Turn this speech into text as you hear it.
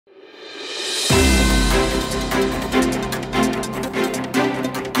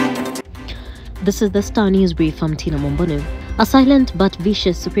This is the Star News Brief from Tina Mombonu. A silent but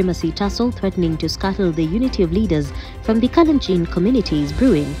vicious supremacy tussle threatening to scuttle the unity of leaders from the Kalenjin community is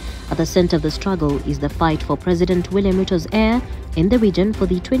brewing. At the center of the struggle is the fight for President William Ruto's heir in the region for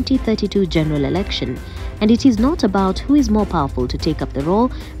the 2032 general election. And it is not about who is more powerful to take up the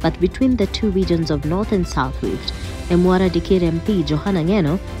role, but between the two regions of North and South Rift. Mwara Dikir MP Johanna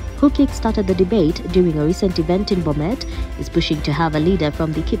Ngeno, who kick-started the debate during a recent event in Bomet, is pushing to have a leader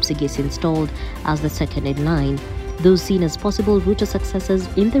from the Kipsigis installed as the second in line. Those seen as possible Ruto successors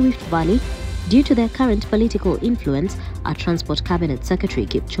in the Rift Valley due to their current political influence are Transport Cabinet Secretary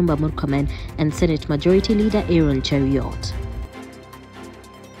Kipchumba Murkomen and Senate Majority Leader Aaron Cheruiyot.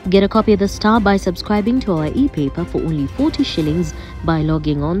 Get a copy of The Star by subscribing to our e-paper for only 40 shillings by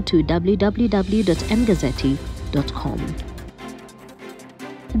logging on to www.mgazzetti.com.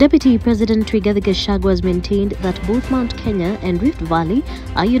 Deputy President Rigathi Gachagua has maintained that both Mount Kenya and Rift Valley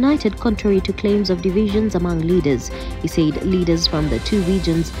are united contrary to claims of divisions among leaders. He said leaders from the two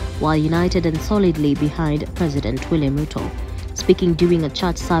regions were united and solidly behind President William Ruto. Speaking during a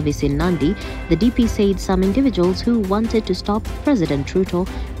church service in Nandi, the DP said some individuals who wanted to stop President Ruto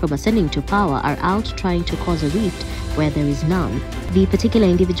from ascending to power are out trying to cause a rift where there is none. The particular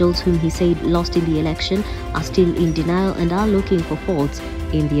individuals whom he said lost in the election are still in denial and are looking for faults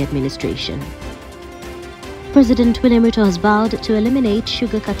in the administration. President William Ruto has vowed to eliminate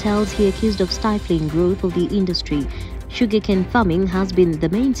sugar cartels he accused of stifling growth of the industry. Sugarcane farming has been the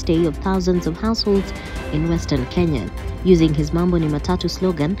mainstay of thousands of households in Western Kenya. Using his Mambo ni Matatu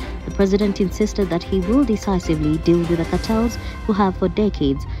slogan, the president insisted that he will decisively deal with the cartels who have for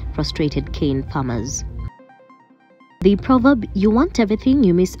decades frustrated cane farmers. The proverb, "You want everything,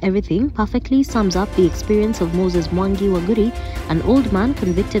 you miss everything," perfectly sums up the experience of Moses Mwangi Waguri, an old man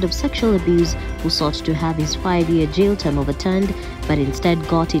convicted of sexual abuse who sought to have his 5-year jail term overturned but instead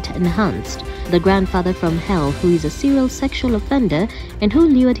got it enhanced. The grandfather from hell, who is a serial sexual offender and who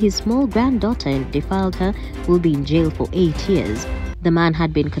lured his small granddaughter and defiled her, will be in jail for 8 years. The man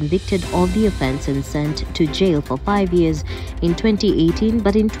had been convicted of the offense and sent to jail for 5 years in 2018,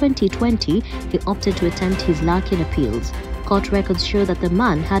 but in 2020, he opted to attempt his luck in appeals. Court records show that the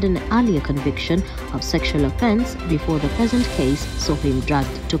man had an earlier conviction of sexual offense before the present case saw him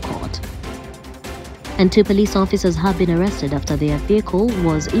dragged to court. And 2 police officers have been arrested after their vehicle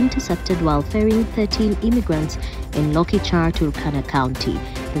was intercepted while ferrying 13 immigrants in Lokichar, Turkana County.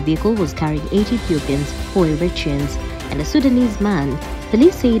 The vehicle was carrying 8 Ethiopians, 4 Eritreans, and a Sudanese man.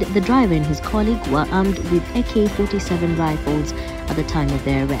 Police said the driver and his colleague were armed with AK-47 rifles at the time of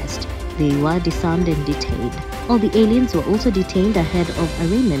their arrest. They were disarmed and detained. All the aliens were also detained ahead of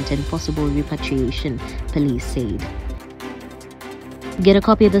arraignment and possible repatriation, police said. Get a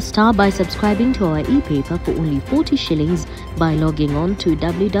copy of The Star by subscribing to our e-paper for only 40 shillings by logging on to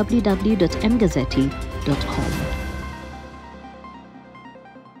www.mgazzetti.com.